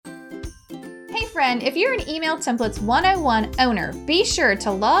Hey friend, if you're an Email Templates 101 owner, be sure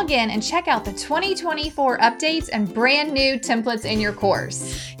to log in and check out the 2024 updates and brand new templates in your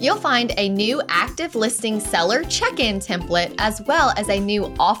course. You'll find a new active listing seller check-in template as well as a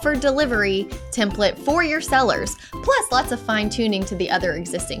new offer delivery template for your sellers, plus lots of fine-tuning to the other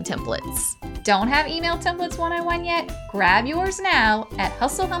existing templates. Don't have Email Templates 101 yet? Grab yours now at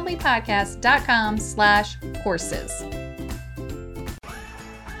hustlehumblypodcast.com/courses.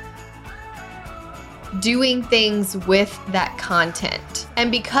 Doing things with that content. And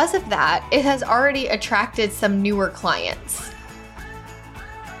because of that, it has already attracted some newer clients.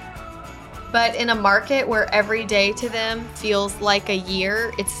 But in a market where every day to them feels like a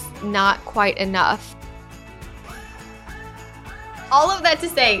year, it's not quite enough. All of that to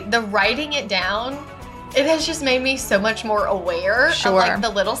say, the writing it down, it has just made me so much more aware of like the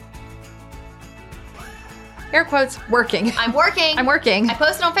little... Air quotes, working. I'm working. I'm working. I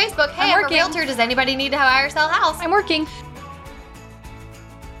posted on Facebook, hey, I'm a realtor. Does anybody need to buy or sell a house? I'm working.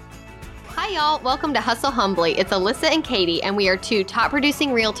 Hi, y'all. Welcome to Hustle Humbly. It's Alyssa and Katie, and we are two top producing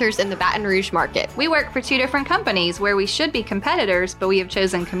realtors in the Baton Rouge market. We work for two different companies where we should be competitors, but we have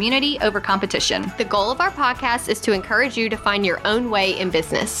chosen community over competition. The goal of our podcast is to encourage you to find your own way in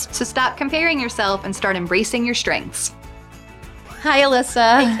business. So stop comparing yourself and start embracing your strengths. Hi,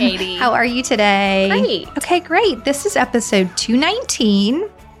 Alyssa. Hey, Katie. How are you today? Great. Okay, great. This is episode 219,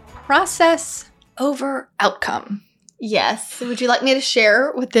 Process over Outcome. Yes. Would you like me to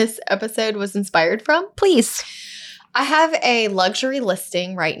share what this episode was inspired from? Please. I have a luxury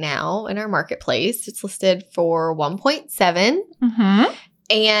listing right now in our marketplace. It's listed for 1.7. Mm-hmm.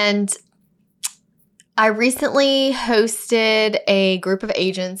 And I recently hosted a group of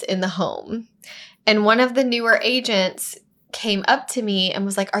agents in the home. And one of the newer agents came up to me and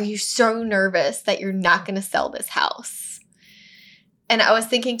was like, are you so nervous that you're not going to sell this house? And I was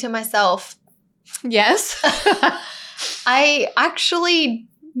thinking to myself, yes. I actually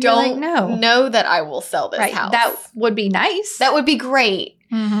don't know that I will sell this house. That would be nice. That would be great.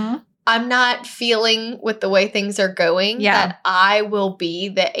 Mm-hmm. I'm not feeling with the way things are going that I will be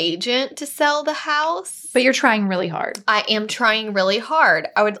the agent to sell the house. But you're trying really hard. I am trying really hard.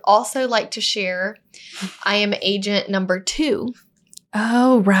 I would also like to share I am agent number 2.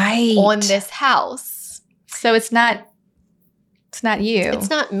 Oh, right. On this house. So it's not you. It's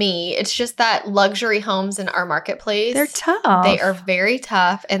not me. It's just that luxury homes in our marketplace. They're tough. They are very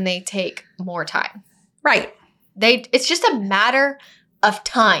tough and they take more time. Right. It's just a matter of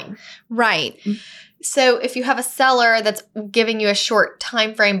time. Right. So if you have a seller that's giving you a short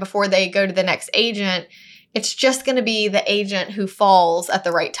time frame before they go to the next agent, it's just going to be the agent who falls at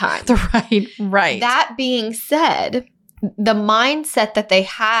the right time. Right. That being said, the mindset that they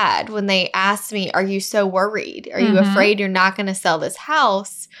had when they asked me, are you so worried? Are you afraid you're not going to sell this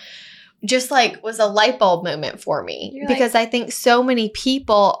house? Just like was a light bulb moment for me. Because I think so many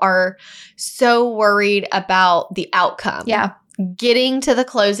people are so worried about the outcome. Yeah. Getting to the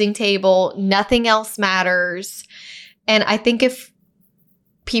closing table, nothing else matters. And I think if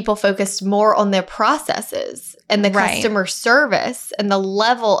people focused more on their processes and the customer service and the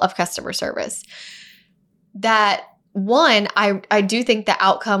level of customer service, that one, I do think the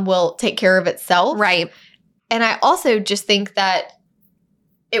outcome will take care of itself. Right. And I also just think that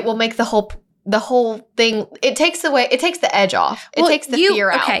it will make the whole thing, it takes the edge off. It takes the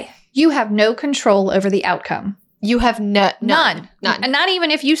fear out. Okay. You have no control over the outcome. You have none. And not even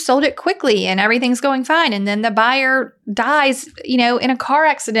if you sold it quickly and everything's going fine and then the buyer dies, in a car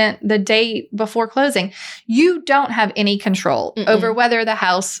accident the day before closing. You don't have any control over whether the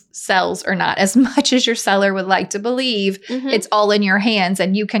house sells or not. As much as your seller would like to believe it's all in your hands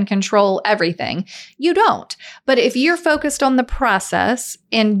and you can control everything. You don't. But if you're focused on the process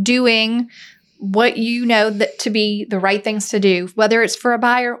and doing what you know that to be the right things to do, whether it's for a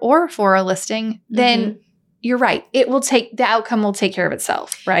buyer or for a listing, then you're right. The outcome will take care of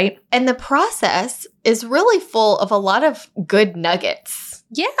itself, right? And the process is really full of a lot of good nuggets.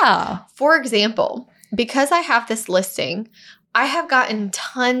 Yeah. For example, because I have this listing, I have gotten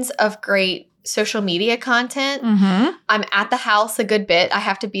tons of great social media content. I'm at the house a good bit. I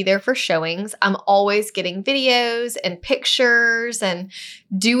have to be there for showings. I'm always getting videos and pictures and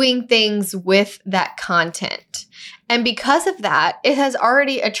doing things with that content. And because of that, it has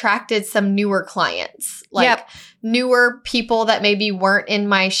already attracted some newer clients, like newer people that maybe weren't in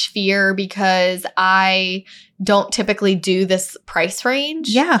my sphere because I don't typically do this price range.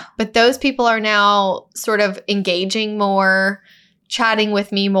 Yeah. But those people are now sort of engaging more, chatting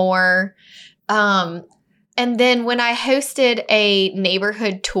with me more. And then when I hosted a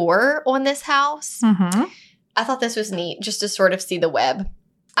neighborhood tour on this house, I thought this was neat just to sort of see the web.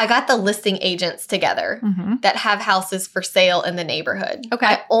 I got the listing agents together that have houses for sale in the neighborhood. Okay.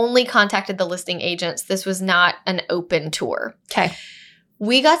 I only contacted the listing agents. This was not an open tour. Okay.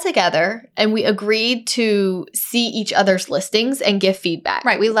 We got together and we agreed to see each other's listings and give feedback.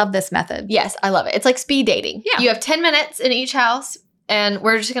 Right. We love this method. Yes, I love it. It's like speed dating. Yeah. You have 10 minutes in each house and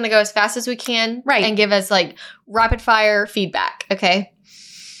we're just going to go as fast as we can. Right. And give us like rapid fire feedback. Okay.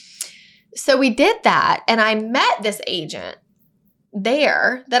 So we did that and I met this agent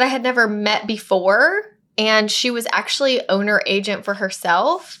there that I had never met before. And she was actually owner agent for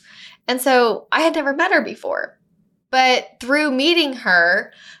herself. And so I had never met her before. But through meeting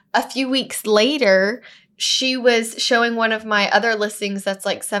her, a few weeks later, she was showing one of my other listings that's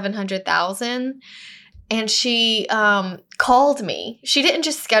like 700,000. And she called me. She didn't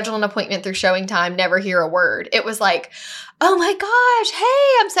just schedule an appointment through Showing Time, never hear a word. It was like, oh my gosh,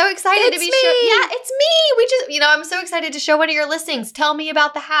 hey, I'm so excited to be Yeah, it's me. We just, I'm so excited to show one of your listings. Tell me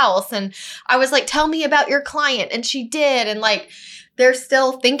about the house. And I was like, tell me about your client. And she did. And like, they're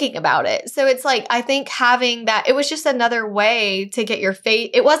still thinking about it. So it's like, I think having that, it was just another way to get your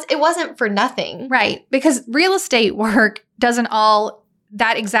face. It wasn't for nothing. Right. Because real estate work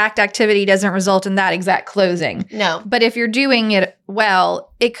that exact activity doesn't result in that exact closing. No. But if you're doing it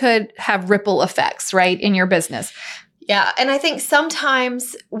well, it could have ripple effects, right, in your business. Yeah. And I think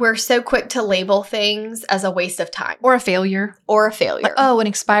sometimes we're so quick to label things as a waste of time. Or a failure. Or a failure. Like, oh, an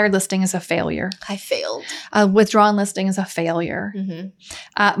expired listing is a failure. I failed. A withdrawn listing is a failure.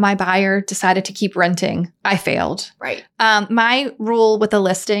 My buyer decided to keep renting. I failed. Right. My rule with a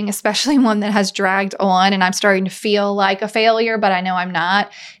listing, especially one that has dragged on and I'm starting to feel like a failure, but I know I'm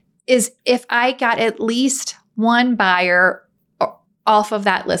not, is if I got at least one buyer off of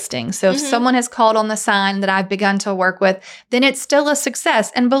that listing. So if someone has called on the sign that I've begun to work with, then it's still a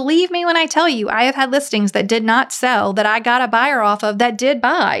success. And believe me when I tell you, I have had listings that did not sell that I got a buyer off of that did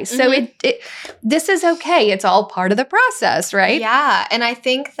buy. So this is okay. It's all part of the process, right? Yeah. And I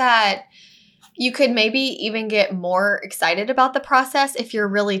think that you could maybe even get more excited about the process if you're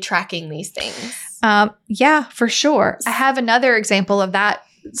really tracking these things. Yeah, for sure. I have another example of that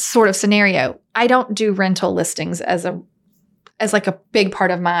sort of scenario. I don't do rental listings as like a big part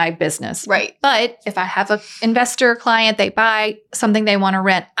of my business. Right. But if I have an investor client, they buy something they want to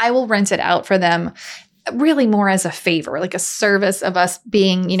rent, I will rent it out for them really more as a favor, like a service of us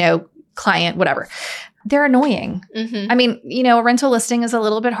being, client, whatever. They're annoying. I mean, a rental listing is a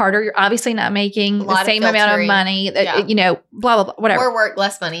little bit harder. You're obviously not making the same amount of money that, blah, blah, blah, whatever. More work,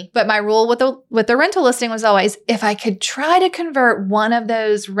 less money. But my rule with the rental listing was always, if I could try to convert one of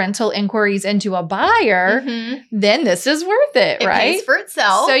those rental inquiries into a buyer, then this is worth it, right? It pays for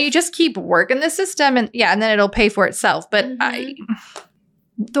itself. So you just keep working the system and then it'll pay for itself. But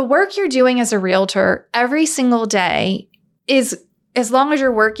the work you're doing as a realtor every single day is, as long as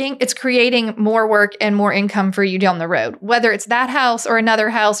you're working, it's creating more work and more income for you down the road, whether it's that house or another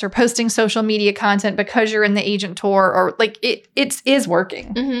house or posting social media content because you're in the agent tour or like it is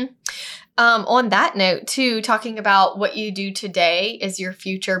working. On that note, too, talking about what you do today is your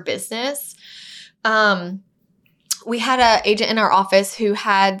future business. We had an agent in our office who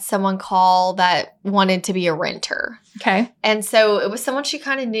had someone call that wanted to be a renter. Okay. And so it was someone she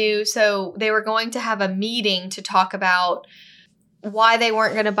kind of knew. So they were going to have a meeting to talk about why they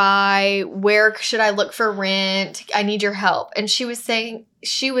weren't going to buy, where should I look for rent? I need your help. And she was saying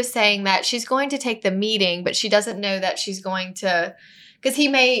that she's going to take the meeting, but she doesn't know that she's going to, because he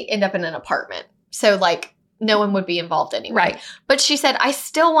may end up in an apartment. So like no one would be involved anyway. Right. But she said, I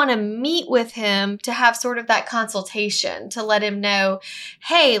still want to meet with him to have sort of that consultation to let him know,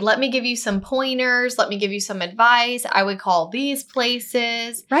 hey, let me give you some pointers. Let me give you some advice. I would call these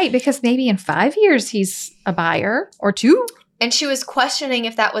places. Right. Because maybe in 5 years he's a buyer or 2. And she was questioning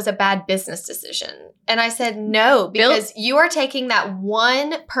if that was a bad business decision. And I said, no, because you are taking that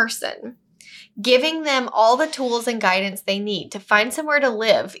one person, giving them all the tools and guidance they need to find somewhere to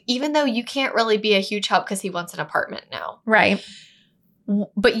live, even though you can't really be a huge help because he wants an apartment now. Right.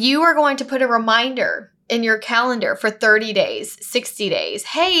 But you are going to put a reminder in your calendar for 30 days, 60 days.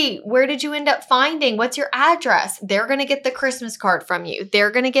 Hey, where did you end up finding? What's your address? They're going to get the Christmas card from you.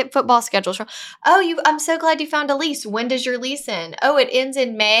 They're going to get football schedules from. I'm so glad you found a lease. When does your lease end? Oh, it ends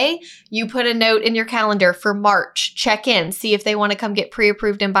in May. You put a note in your calendar for March. Check in, see if they want to come get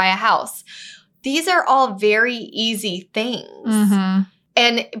pre-approved and buy a house. These are all very easy things.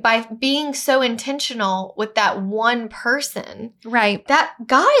 And by being so intentional with that one person, right, that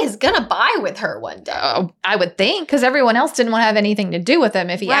guy is going to buy with her one day. Oh, I would think, because everyone else didn't want to have anything to do with him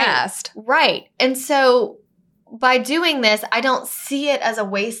if he asked. Right. And so by doing this, I don't see it as a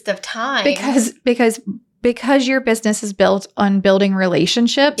waste of time. Because because your business is built on building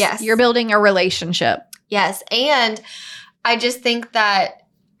relationships, Yes. you're building a relationship. Yes. And I just think that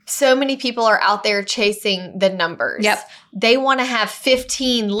so many people are out there chasing the numbers. Yep. They want to have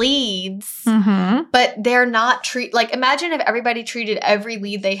 15 leads, Mm-hmm. but they're not imagine if everybody treated every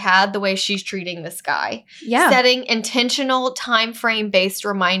lead they had the way she's treating this guy. Yeah. Setting intentional time frame based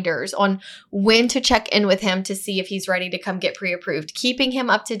reminders on when to check in with him to see if he's ready to come get pre-approved. Keeping him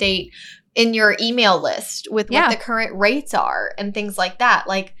up to date in your email list with what the current rates are and things like that.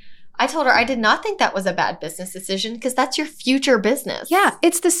 Like, I told her I did not think that was a bad business decision because that's your future business. Yeah.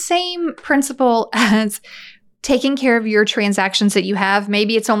 It's the same principle as taking care of your transactions that you have.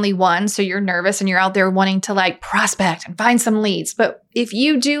 Maybe it's only one, so you're nervous and you're out there wanting to like prospect and find some leads. But if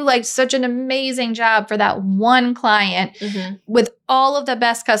you do like such an amazing job for that one client with all of the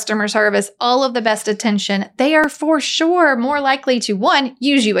best customer service, all of the best attention, they are for sure more likely to, one,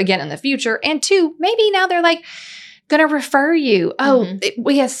 use you again in the future, and two, maybe now they're like, going to refer you. Oh,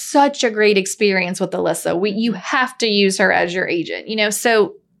 we had such a great experience with Alyssa. You have to use her as your agent,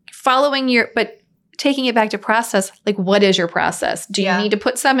 so but taking it back to process, like what is your process? Do you need to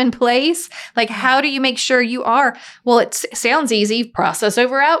put some in place? Like how do you make sure you are, well, it sounds easy, process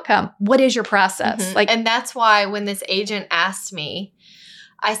over outcome. What is your process? And that's why when this agent asked me,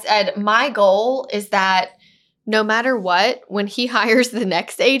 I said, my goal is that no matter what, when he hires the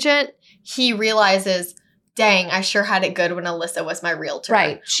next agent, he realizes, dang, I sure had it good when Alyssa was my realtor.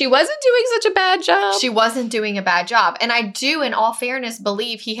 Right. She wasn't doing such a bad job. She wasn't doing a bad job. And I do, in all fairness,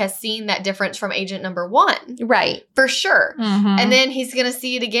 believe he has seen that difference from agent number one. Right. For sure. Mm-hmm. And then he's going to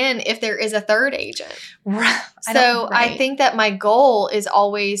see it again if there is a third agent. Right. I think that my goal is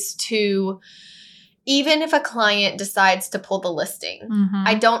always to, even if a client decides to pull the listing,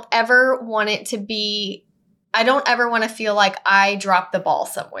 I don't ever want to feel like I dropped the ball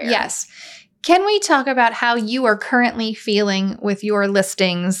somewhere. Yes. Can we talk about how you are currently feeling with your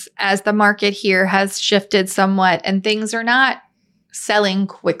listings as the market here has shifted somewhat and things are not selling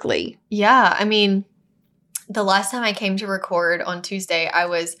quickly? Yeah. I mean, the last time I came to record on Tuesday, I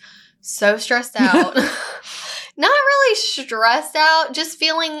was so stressed out. Not really stressed out, just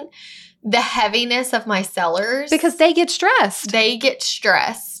feeling the heaviness of my sellers. Because they get stressed.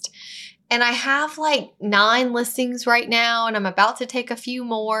 And I have like 9 listings right now, and I'm about to take a few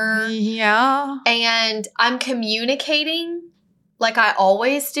more. Yeah. And I'm communicating like I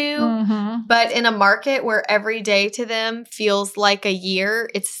always do. But in a market where every day to them feels like a year,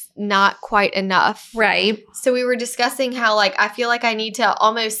 it's not quite enough. Right. So we were discussing how like I feel like I need to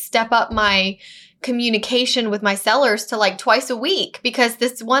almost step up my communication with my sellers to like twice a week, because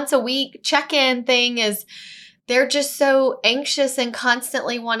this once a week check-in thing is... They're just so anxious and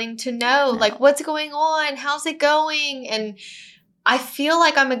constantly wanting to know, like, what's going on? How's it going? And I feel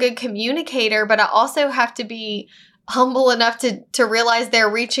like I'm a good communicator, but I also have to be humble enough to realize they're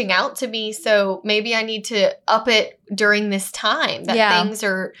reaching out to me. So maybe I need to up it during this time that things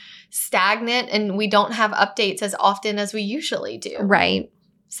are stagnant and we don't have updates as often as we usually do. Right.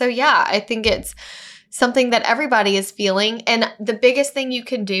 So yeah, I think it's something that everybody is feeling. And the biggest thing you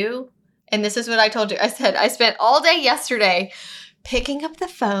can do, and this is what I told you. I said, I spent all day yesterday picking up the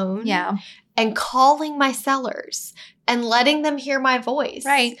phone and calling my sellers and letting them hear my voice.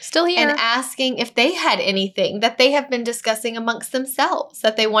 Right. Still here. And asking if they had anything that they have been discussing amongst themselves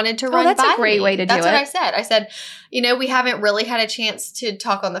that they wanted to run by me. That's a great way to do it. That's what I said. I said, we haven't really had a chance to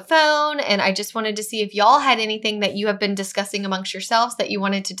talk on the phone, and I just wanted to see if y'all had anything that you have been discussing amongst yourselves that you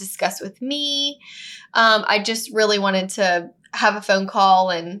wanted to discuss with me. I just really wanted to have a phone call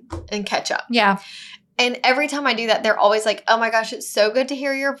and catch up. Yeah. And every time I do that, they're always like, oh my gosh, it's so good to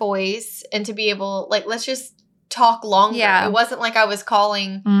hear your voice and to be able, like, let's just talk longer. Yeah. It wasn't like I was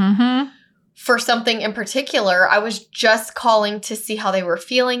calling for something in particular. I was just calling to see how they were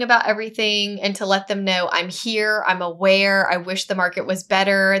feeling about everything and to let them know I'm here, I'm aware, I wish the market was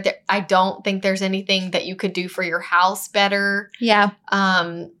better. I don't think there's anything that you could do for your house better. Yeah.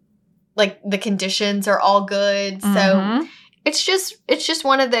 Like the conditions are all good. So it's just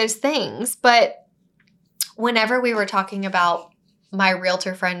one of those things. But whenever we were talking about my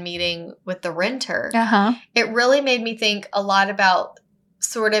realtor friend meeting with the renter, it really made me think a lot about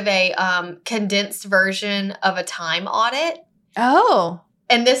sort of a condensed version of a time audit. Oh.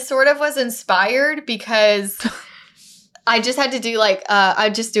 And this sort of was inspired because I just had to do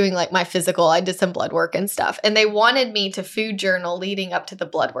I'm just doing like my physical. I did some blood work and stuff. And they wanted me to food journal leading up to the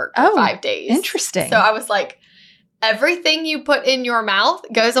blood work for 5 days. Interesting. So I was like, everything you put in your mouth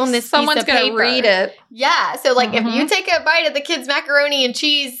goes on this Someone's piece of paper. gonna read it. Yeah. So like if you take a bite of the kids' macaroni and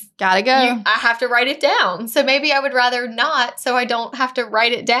cheese, Gotta go. I have to write it down. So maybe I would rather not, so I don't have to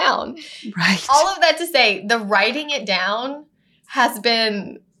write it down. Right. All of that to say, the writing it down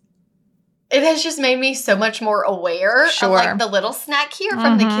it has just made me so much more aware of like the little snack here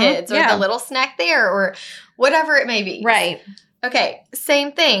from the kids or the little snack there or whatever it may be. Right. Okay.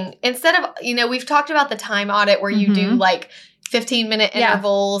 Same thing. Instead of, we've talked about the time audit where you do like 15-minute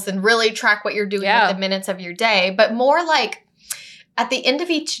intervals and really track what you're doing with the minutes of your day, but more like at the end of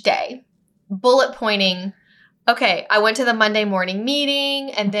each day, bullet pointing, okay, I went to the Monday morning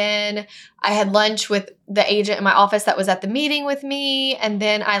meeting and then I had lunch with the agent in my office that was at the meeting with me. And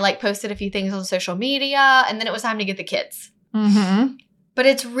then I like posted a few things on social media and then it was time to get the kids. Mm-hmm. But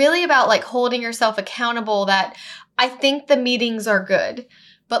it's really about like holding yourself accountable that I think the meetings are good.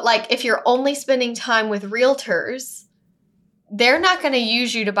 But like if you're only spending time with realtors, they're not going to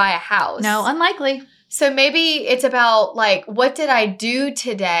use you to buy a house. No, unlikely. So maybe it's about like, what did I do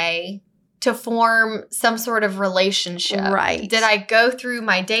today to form some sort of relationship? Right. Did I go through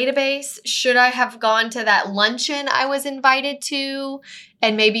my database? Should I have gone to that luncheon I was invited to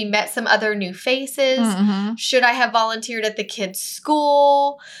and maybe met some other new faces? Mm-hmm. Should I have volunteered at the kids'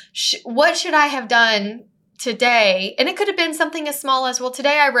 school? What should I have done today? And it could have been something as small as, well,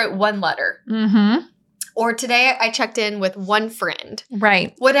 today I wrote one letter. Mm-hmm. Or today I checked in with one friend.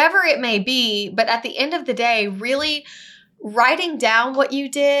 Right. Whatever it may be, but at the end of the day, really writing down what you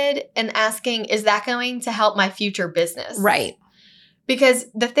did and asking, is that going to help my future business? Right. Because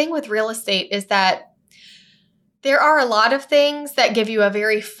the thing with real estate is that there are a lot of things that give you a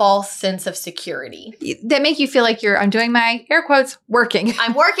very false sense of security. That make you feel like I'm doing my air quotes, working.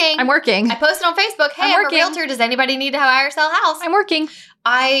 I'm working. I'm working. I posted on Facebook, hey, I'm a realtor. Does anybody need to buy or sell a house? I'm working.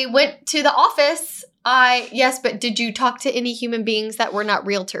 I went to the office. Yes, but did you talk to any human beings that were not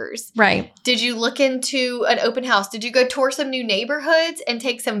realtors? Right. Did you look into an open house? Did you go tour some new neighborhoods and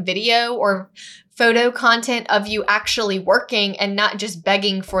take some video or photo content of you actually working and not just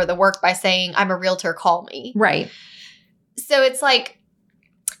begging for the work by saying, I'm a realtor, call me? Right. So it's like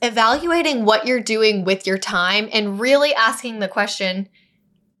evaluating what you're doing with your time and really asking the question,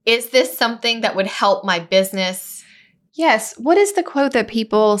 is this something that would help my business? Yes. What is the quote that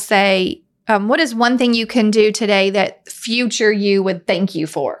people say? What is one thing you can do today that future you would thank you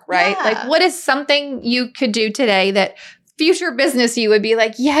for, right? Yeah. Like, what is something you could do today that future business you would be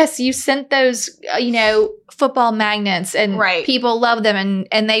like, yes, you sent those, football magnets and people love them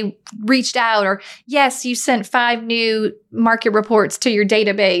and they reached out, or yes, you sent 5 new market reports to your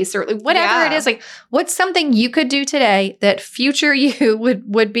database, or whatever it is. Like, what's something you could do today that future you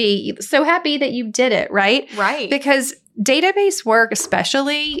would be so happy that you did it, right? Right. Because database work,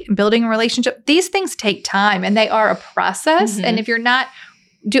 especially building a relationship, these things take time and they are a process. Mm-hmm. And if you're not,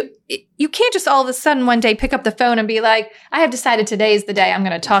 you can't just all of a sudden one day pick up the phone and be like, I have decided today is the day I'm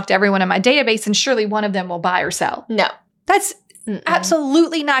going to talk to everyone in my database and surely one of them will buy or sell. No. That's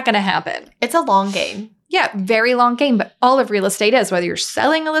absolutely not going to happen. It's a long game. Yeah, very long game. But all of real estate is, whether you're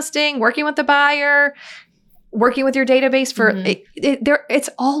selling a listing, working with the buyer, working with your database for it's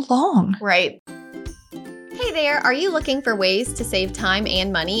all long. Right. Hey there, are you looking for ways to save time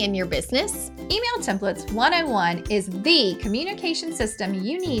and money in your business? Email Templates 101 is the communication system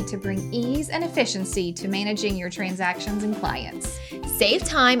you need to bring ease and efficiency to managing your transactions and clients. Save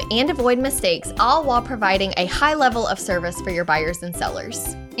time and avoid mistakes, all while providing a high level of service for your buyers and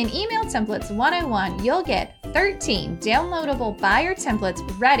sellers. In Email Templates 101, you'll get 13 downloadable buyer templates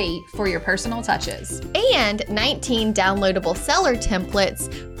ready for your personal touches. And 19 downloadable seller templates,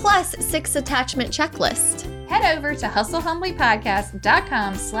 plus 6 attachment checklists. Head over to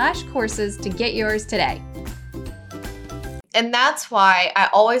hustlehumblypodcast.com/courses to get yours today. And that's why I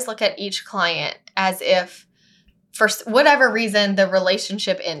always look at each client as if for whatever reason, the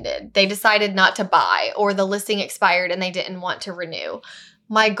relationship ended. They decided not to buy, or the listing expired and they didn't want to renew.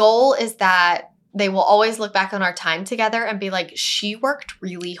 My goal is that they will always look back on our time together and be like, she worked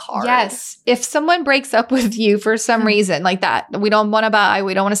really hard. Yes. If someone breaks up with you for some reason like that, we don't want to buy,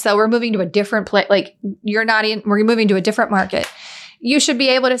 we don't want to sell, we're moving to a different place, like we're moving to a different market. You should be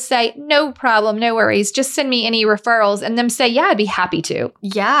able to say, no problem, no worries, just send me any referrals, and them say, yeah, I'd be happy to.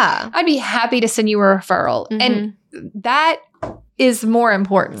 Yeah. I'd be happy to send you a referral. Mm-hmm. And that is more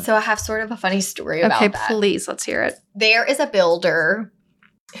important. So I have sort of a funny story about that. Okay, please, let's hear it. There is a builder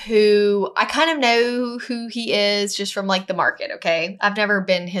who I kind of know who he is just from like the market, okay? I've never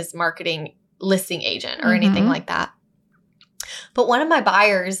been his marketing listing agent or anything like that. But one of my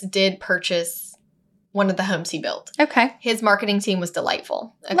buyers did purchase one of the homes he built. Okay. His marketing team was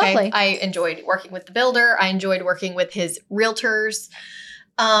delightful. Okay. Lovely. I enjoyed working with the builder. I enjoyed working with his realtors.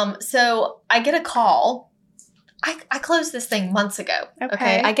 So I get a call. I closed this thing months ago.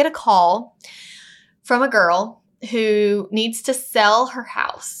 Okay. I get a call from a girl who needs to sell her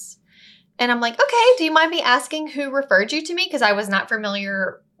house. And I'm like, okay, do you mind me asking who referred you to me? Because I was not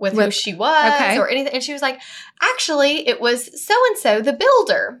familiar with who she was or anything. And she was like, actually, it was so-and-so, the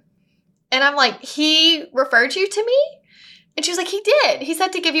builder. And I'm like, he referred you to me? And she was like, he did. He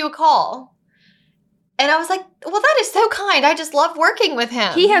said to give you a call. And I was like, well, that is so kind. I just love working with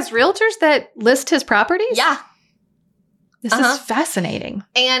him. He has realtors that list his properties? Yeah. This is fascinating.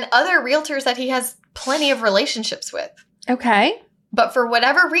 And other realtors that he has plenty of relationships with. Okay. But for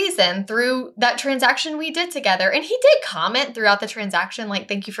whatever reason, through that transaction we did together, and he did comment throughout the transaction, like,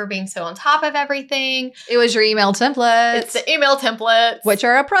 thank you for being so on top of everything. It was your email templates. It's the email templates. Which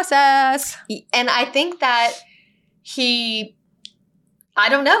are a process. And I think that he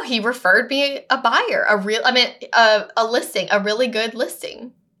referred me a buyer, a listing, a really good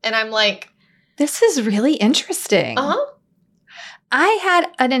listing. And I'm like, this is really interesting. Uh-huh. I had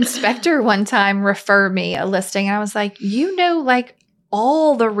an inspector one time refer me a listing, and I was like, like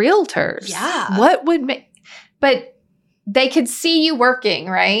all the realtors. Yeah. What would make, but they could see you working,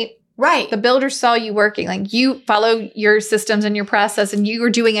 right? Right. The builders saw you working. Like, you follow your systems and your process, and you were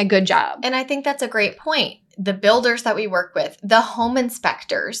doing a good job. And I think that's a great point. The builders that we work with, the home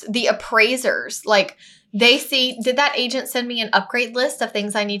inspectors, the appraisers, like, they see, did that agent send me an upgrade list of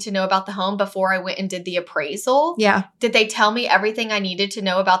things I need to know about the home before I went and did the appraisal? Yeah. Did they tell me everything I needed to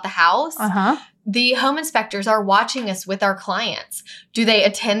know about the house? Uh-huh. The home inspectors are watching us with our clients. Do they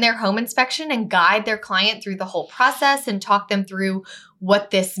attend their home inspection and guide their client through the whole process and talk them through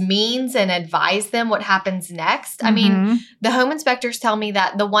what this means and advise them what happens next? I mean, the home inspectors tell me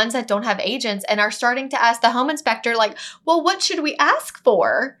that the ones that don't have agents and are starting to ask the home inspector, like, well, what should we ask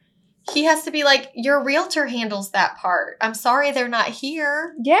for? He has to be like, your realtor handles that part. I'm sorry they're not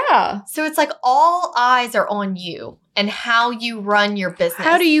here. Yeah. So it's like all eyes are on you and how you run your business.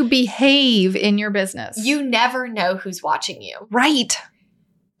 How do you behave in your business? You never know who's watching you. Right.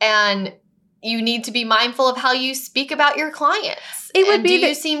 And you need to be mindful of how you speak about your clients. It would be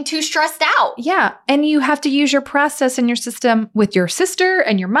you seem too stressed out? Yeah. And you have to use your process and your system with your sister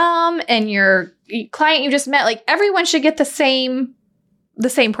and your mom and your client you just met. Like, everyone should get the same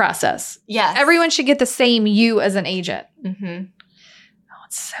process. Yes. Everyone should get the same you as an agent. Mm-hmm. Oh,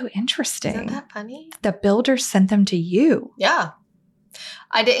 it's so interesting. Isn't that funny? The builder sent them to you. Yeah.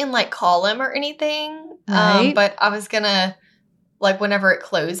 I didn't call him or anything. Right. But I was going to, whenever it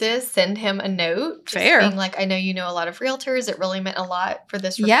closes, send him a note. Fair. Being I know you know a lot of realtors. It really meant a lot for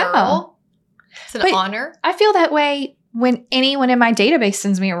this referral. Yeah. It's an honor. I feel that way when anyone in my database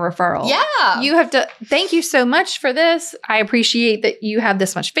sends me a referral. Yeah. You have to, thank you so much for this. I appreciate that you have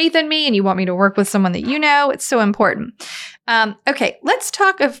this much faith in me and you want me to work with someone that you know. It's so important. Okay, let's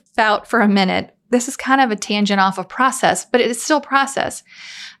talk about for a minute. This is kind of a tangent off of process, but it is still process.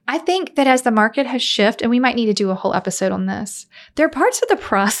 I think that as the market has shifted, and we might need to do a whole episode on this, there are parts of the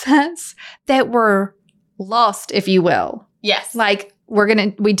process that were lost, if you will. Yes.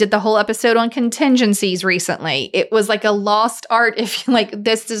 We did the whole episode on contingencies recently. It was like a lost art if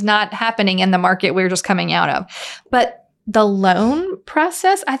this is not happening in the market we're just coming out of. But the loan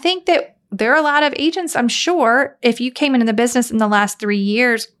process, I think that there are a lot of agents, I'm sure, if you came into the business in the last 3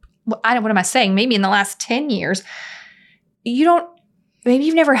 years, what am I saying? Maybe in the last 10 years, maybe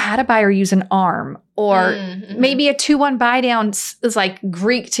you've never had a buyer use an ARM, or maybe a 2-1 buy down is like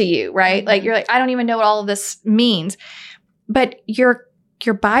Greek to you, right? Like, you're like, I don't even know what all of this means. But your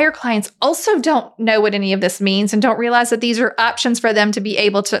buyer clients also don't know what any of this means and don't realize that these are options for them to be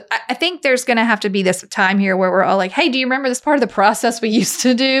able to. I think there's going to have to be this time here where we're all like, hey, do you remember this part of the process we used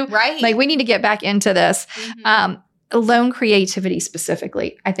to do? Right. We need to get back into this. Loan creativity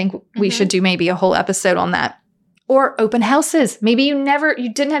specifically. I think we should do maybe a whole episode on that. Or open houses. Maybe you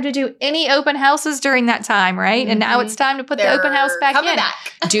didn't have to do any open houses during that time, right? And now it's time to put the open house back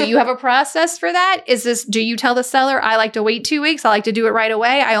in. Do you have a process for that? Do you tell the seller, I like to wait 2 weeks. I like to do it right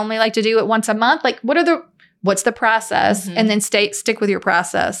away. I only like to do it once a month. What's the process? And then stick with your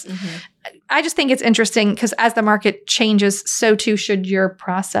process. I just think it's interesting because as the market changes, so too should your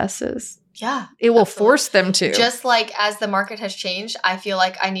processes. Yeah. It will force them to. Just like as the market has changed, I feel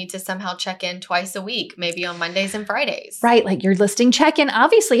like I need to somehow check in twice a week, maybe on Mondays and Fridays. Right. Like your listing check-in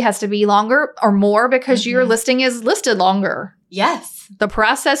obviously has to be longer or more because your listing is listed longer. Yes. The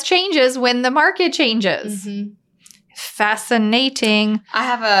process changes when the market changes. Fascinating. I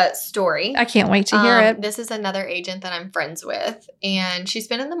have a story. I can't wait to hear it. This is another agent that I'm friends with, and she's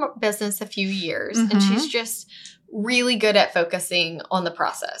been in the business a few years, Mm-hmm. and she's just really good at focusing on the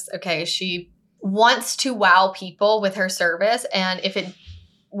process. Okay. She wants to wow people with her service. And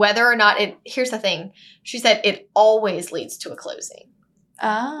whether or not here's the thing. She said it always leads to a closing.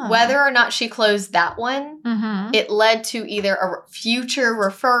 Oh. Whether or not she closed that one, Mm-hmm. it led to either a future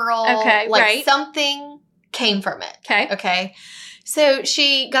referral. Okay, like right. something came from it. Okay. Okay. So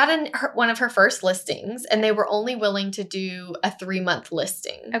she got in one of her first listings, and they were only willing to do a 3-month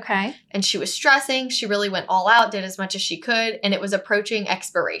listing. Okay. And she was stressing. She really went all out, did as much as she could, and it was approaching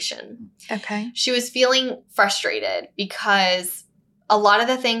expiration. Okay. She was feeling frustrated because a lot of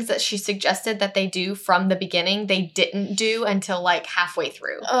the things that she suggested that they do from the beginning, they didn't do until like halfway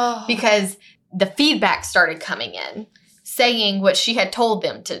through. Oh. Because the feedback started coming in, saying what she had told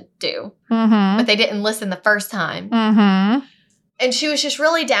them to do, Mm-hmm. but they didn't listen the first time. Mm-hmm. And she was just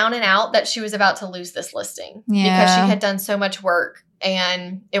really down and out that she was about to lose this listing because Yeah. she had done so much work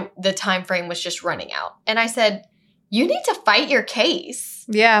and the time frame was just running out. And I said, you need to fight your case.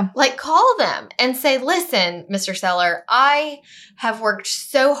 Yeah. Like, call them and say, listen, Mr. Seller, I have worked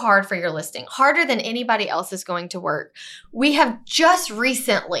so hard for your listing, harder than anybody else is going to work. We have just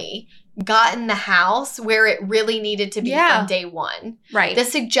recently gotten the house where it really needed to be Yeah. from day one. Right. The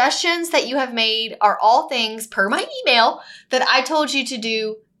suggestions that you have made are all things per my email that I told you to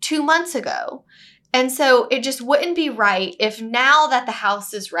do 2 months ago. And so it just wouldn't be right if now that the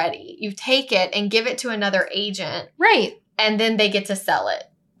house is ready, you take it and give it to another agent Right. and then they get to sell it.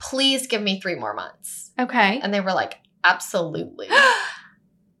 Please give me 3 more months. Okay. And they were like, absolutely.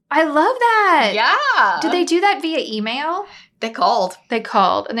 I love that. Yeah. Did they do that via email? They called. They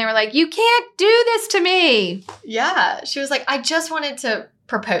called and they were like, you can't do this to me. Yeah. She was like, I just wanted to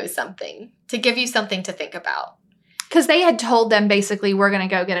propose something, to give you something to think about. Because they had told them basically, we're going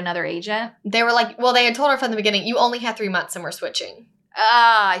to go get another agent. They were like, well, they had told her from the beginning, you only had 3 months and we're switching.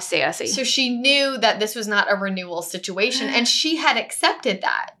 Ah, I see. I see. So she knew that this was not a renewal situation and she had accepted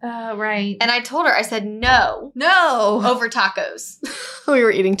that. Oh, right. And I told her, I said, no, No. over tacos. We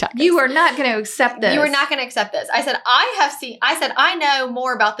were eating tacos. You are not going to accept this. You are not going to accept this. I said, I know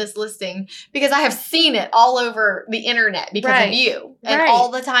more about this listing because I have seen it all over the internet because Right. of you and Right.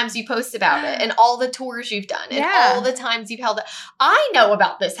 all the times you post about it and all the tours you've done and Yeah. all the times you've held it. I know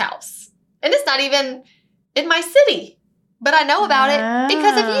about this house and it's not even in my city, but I know about it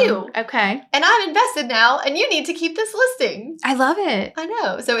because of you. Okay. And I'm invested now and you need to keep this listing. I love it. I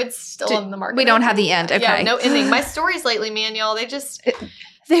know. So it's still on the market. We don't have the end. Okay. Yeah, no ending. My stories lately, man, y'all, they just...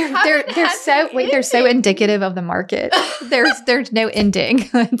 They're haven't had so the they're so ending. indicative of the market. There's no ending.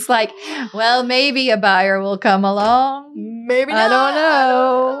 It's like, well, maybe a buyer will come along. Maybe I not. don't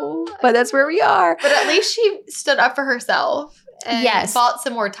know. But that's where we are. But at least she stood up for herself and Yes. bought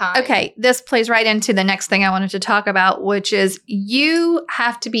some more time. Okay, this plays right into the next thing I wanted to talk about, which is you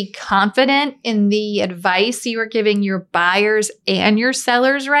have to be confident in the advice you are giving your buyers and your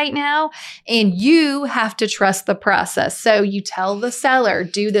sellers right now, and you have to trust the process. So you tell the seller,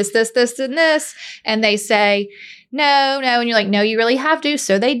 do this, this, this, and this, and they say, no, and you're like, no, you really have to.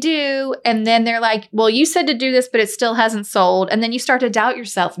 So they do. And then they're like, well, you said to do this, but it still hasn't sold. And then you start to doubt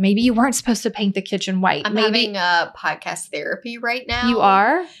yourself. Maybe you weren't supposed to paint the kitchen white. I'm Maybe having a podcast therapy right now. you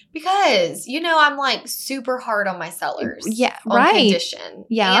are. Because, I'm like super hard on my sellers. Yeah, on right. condition.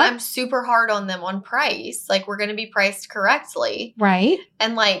 Yeah. And I'm super hard on them on price. Like, we're going to be priced correctly. Right.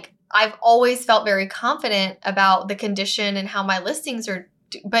 And like, I've always felt very confident about the condition and how my listings are.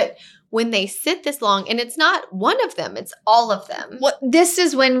 But when they sit this long, and it's not one of them, it's all of them. Well, this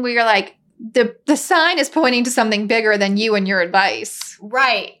is when we're like, the sign is pointing to something bigger than you and your advice.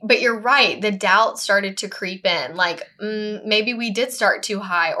 Right. But you're right. The doubt started to creep in. Like, maybe we did start too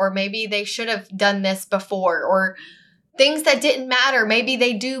high, or maybe they should have done this before, or things that didn't matter. Maybe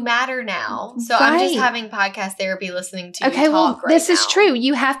they do matter now. So I'm just Right. having podcast therapy listening to Okay, you well, talk right this is now. true.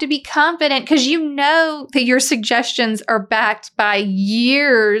 You have to be confident because you know that your suggestions are backed by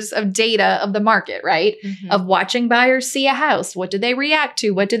years of data of the market, right? Mhm. Of watching buyers see a house. What do they react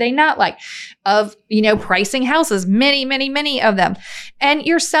to? What do they not like? Of, pricing houses, many, many, many of them. And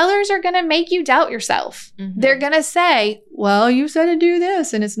your sellers are going to make you doubt yourself. Mhm. They're going to say, well, you said to do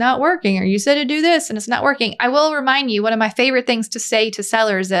this and it's not working, or you said to do this and it's not working. I will remind you, one of my favorite things to say to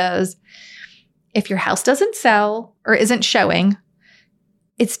sellers is, if your house doesn't sell or isn't showing,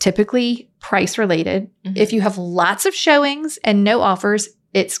 it's typically price related. Mhm. If you have lots of showings and no offers,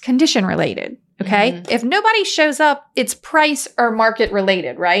 it's condition related. Okay. Mhm. If nobody shows up, it's price or market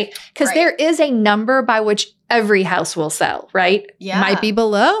related, right? Because Right. there is a number by which every house will sell, right? Yeah. Might be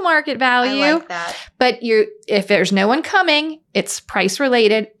below market value. I like that. But if there's no one coming, it's price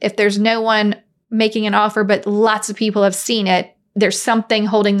related. If there's no one making an offer, but lots of people have seen it, there's something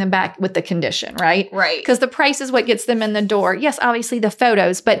holding them back with the condition, right? Right. Because the price is what gets them in the door. Yes, obviously the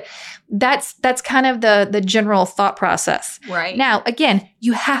photos, but that's kind of the general thought process. Right. Now, again,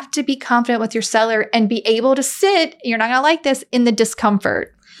 you have to be confident with your seller and be able to sit, you're not going to like this, in the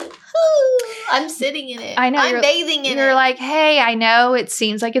discomfort. I'm sitting in it. I know. I'm bathing in it. You're like, hey, I know it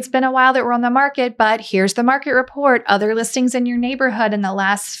seems like it's been a while that we're on the market, but here's the market report. Other listings in your neighborhood in the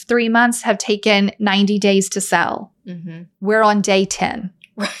last 3 months have taken 90 days to sell. Mm-hmm. We're on day 10.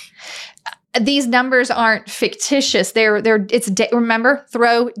 Right. These numbers aren't fictitious. Remember,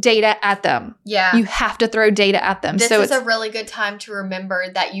 throw data at them. Yeah. You have to throw data at them. This so is a really good time to remember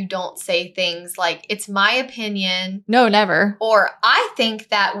that you don't say things like, it's my opinion. No, never. Or I think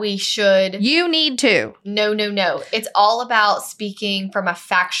that we should. You need to. No. It's all about speaking from a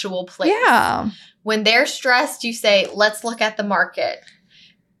factual place. Yeah. When they're stressed, you say, let's look at the market.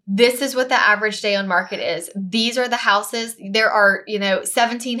 This is what the average day on market is. These are the houses. There are,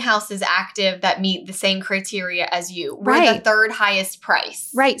 17 houses active that meet the same criteria as you. We're Right. the third highest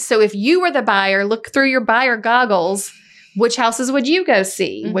price. Right. So if you were the buyer, look through your buyer goggles. Which houses would you go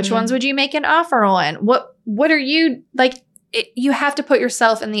see? Which Mhm. ones would you make an offer on? What are you like? You have to put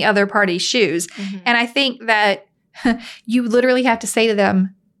yourself in the other party's shoes. Mhm. And I think that you literally have to say to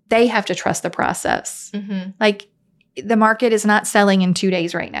them, they have to trust the process. Mhm. Like, the market is not selling in 2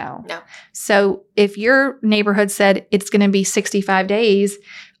 days right now. No. So if your neighborhood said it's going to be 65 days,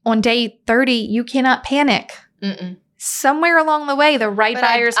 on day 30, you cannot panic. Mm-mm. Somewhere along the way, the right But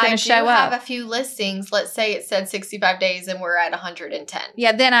buyer is going to show I do have up. a few listings. Let's say it said 65 days and we're at 110.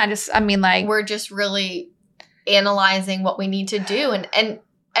 Yeah, then We're just really analyzing what we need to do. And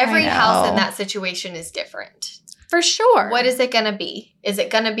every I house in know. that situation is different. for sure. What is it going to be? Is it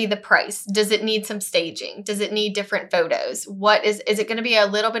going to be the price? Does it need some staging? Does it need different photos? Is it going to be a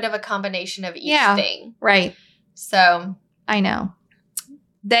little bit of a combination of each thing? Right. So I know.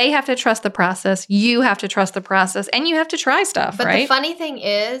 They have to trust the process. You have to trust the process. And you have to try stuff, But right? the funny thing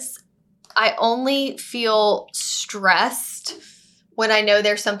is, I only feel stressed when I know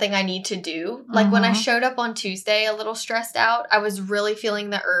there's something I need to do. Like when I Mhm. showed up on Tuesday a little stressed out, I was really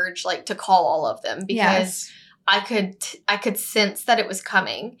feeling the urge to call all of them because I could sense that it was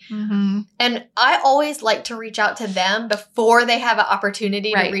coming. Mm-hmm. And I always like to reach out to them before they have an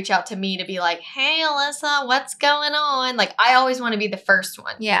opportunity Right. to reach out to me to be like, hey, Alyssa, what's going on? Like, I always want to be the first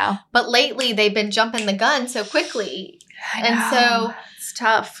one. Yeah. But lately, they've been jumping the gun so quickly. I And know. so it's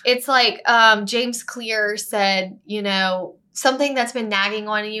tough. it's like James Clear said, something that's been nagging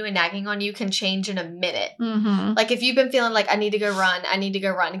on you can change in a minute. Mm-hmm. Like if you've been feeling like I need to go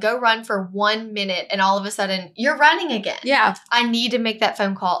run for 1 minute and all of a sudden you're running again. Yeah. I need to make that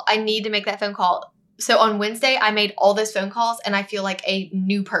phone call. So on Wednesday, I made all those phone calls and I feel like a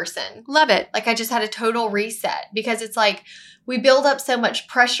new person. Love it. Like I just had a total reset because it's like we build up so much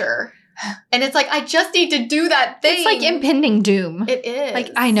pressure and it's like, I just need to do that thing. It's like impending doom. It is.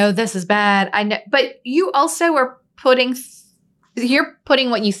 Like, I know this is bad. I know. But you also are you're putting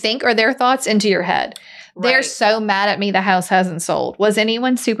what you think are their thoughts into your head. They're Right. so mad at me the house hasn't sold. Was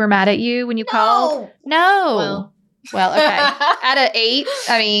anyone super mad at you when you called? No. Well, okay. Out of 8,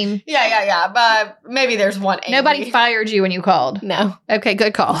 I mean, Yeah. But maybe there's one. nobody angry. fired you when you called. No. Okay,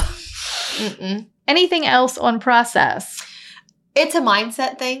 good call. Mm-mm. Anything else on process? It's a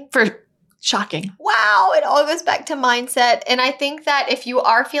mindset thing. For shocking. Wow. It all goes back to mindset. And I think that if you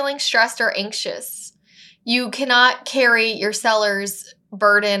are feeling stressed or anxious, you cannot carry your seller's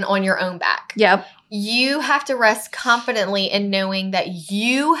burden on your own back. Yep. You have to rest confidently in knowing that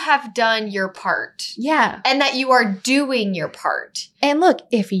you have done your part Yeah. and that you are doing your part. And look,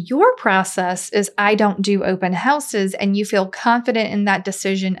 if your process is I don't do open houses and you feel confident in that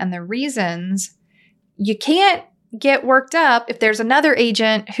decision and the reasons, you can't get worked up if there's another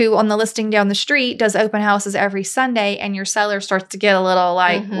agent who on the listing down the street does open houses every Sunday and your seller starts to get a little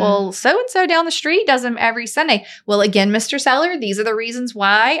like, Mhm. well, so-and-so down the street does them every Sunday. Well, again, Mr. Seller, these are the reasons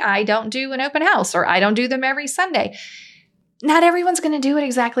why I don't do an open house or I don't do them every Sunday. Not everyone's going to do it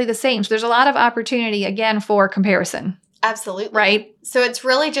exactly the same. So there's a lot of opportunity, again, for comparison, Absolutely. right? So it's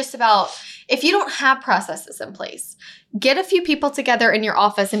really just about, if you don't have processes in place, get a few people together in your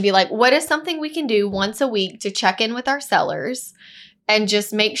office and be like, what is something we can do once a week to check in with our sellers and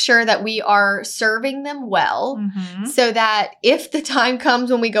just make sure that we are serving them well Mm-hmm. so that if the time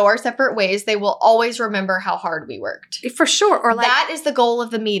comes when we go our separate ways, they will always remember how hard we worked. For sure. Or like, That is the goal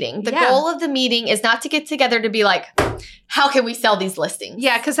of the meeting. The Yeah. goal of the meeting is not to get together to be like, how can we sell these listings?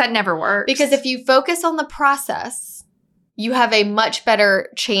 Yeah, because that never works. Because if you focus on the process, you have a much better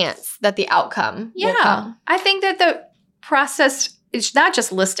chance that the outcome will come. I think that the process is not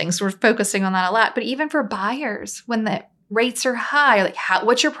just listings. We're focusing on that a lot, but even for buyers, when the rates are high, like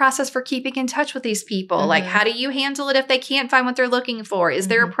what's your process for keeping in touch with these people? Mm-hmm. Like, how do you handle it if they can't find what they're looking for? Is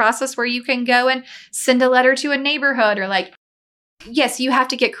there a process where you can go and send a letter to a neighborhood, or like, yes, you have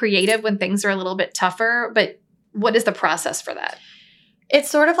to get creative when things are a little bit tougher, but what is the process for that? It's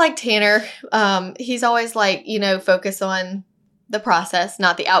sort of like Tanner. He's always like, focus on the process,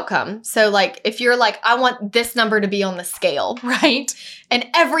 not the outcome. So like, if you're like, I want this number to be on the scale. Right. And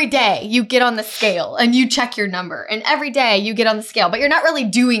every day you get on the scale and you check your number. And every day you get on the scale, but you're not really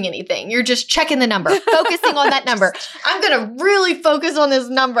doing anything. You're just checking the number, focusing on that number. I'm going to really focus on this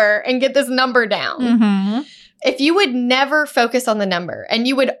number and get this number down. Mm-hmm. If you would never focus on the number and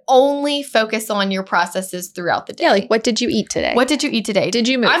you would only focus on your processes throughout the day. Yeah, like what did you eat today? What did you eat today? Did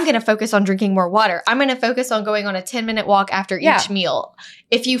you move? I'm going to focus on drinking more water. I'm going to focus on going on a 10-minute walk after each meal.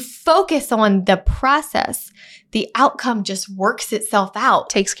 If you focus on the process, the outcome just works itself out.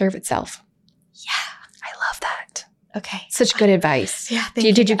 Takes care of itself. Yeah, I love that. Okay. Such good advice. Yeah.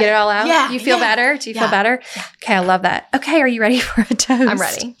 Did you get it all out? Yeah. You feel better? Do you feel better? Yeah. Okay, I love that. Okay, are you ready for a toast? I'm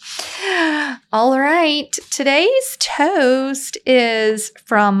ready. All right. Today's toast is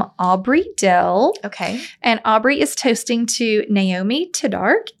from Aubrey Dell. Okay. And Aubrey is toasting to Naomi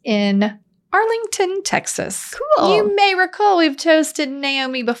Tidark in Arlington, Texas. Cool. You may recall we've toasted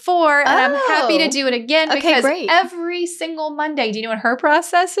Naomi before, and I'm happy to do it again because every single Monday, do you know what her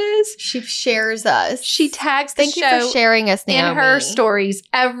process is? She shares us. She tags the Thank show you for sharing us, Naomi. in her stories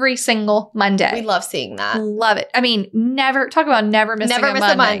every single Monday. We love seeing that. Love it. I mean, never missing a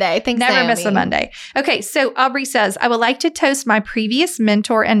Monday. Thanks, Never Naomi. miss a Monday. Okay, so Aubrey says, I would like to toast my previous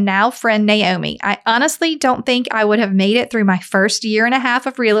mentor and now friend, Naomi. I honestly don't think I would have made it through my first year and a half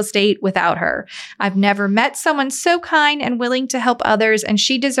of real estate without her. I've never met someone so kind and willing to help others, and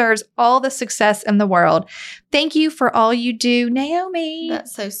she deserves all the success in the world. Thank you for all you do, Naomi.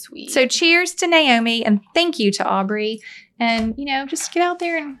 That's so sweet. So cheers to Naomi, and thank you to Aubrey. And, just get out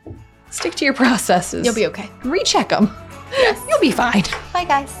there and stick to your processes. You'll be okay. Recheck them. Yes. You'll be fine. Bye,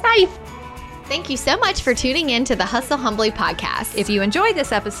 guys. Bye. Thank you so much for tuning in to the Hustle Humbly podcast. If you enjoyed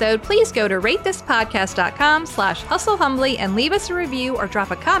this episode, please go to ratethispodcast.com/hustlehumbly and leave us a review or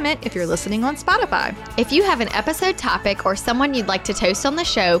drop a comment if you're listening on Spotify. If you have an episode topic or someone you'd like to toast on the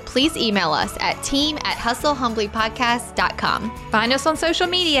show, please email us at team@hustlehumblypodcast.com. Find us on social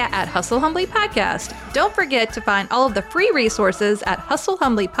media at Hustle Humbly Podcast. Don't forget to find all of the free resources at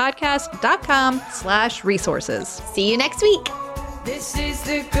hustlehumblypodcast.com/resources. See you next week. This is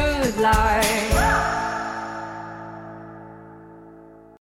the good life.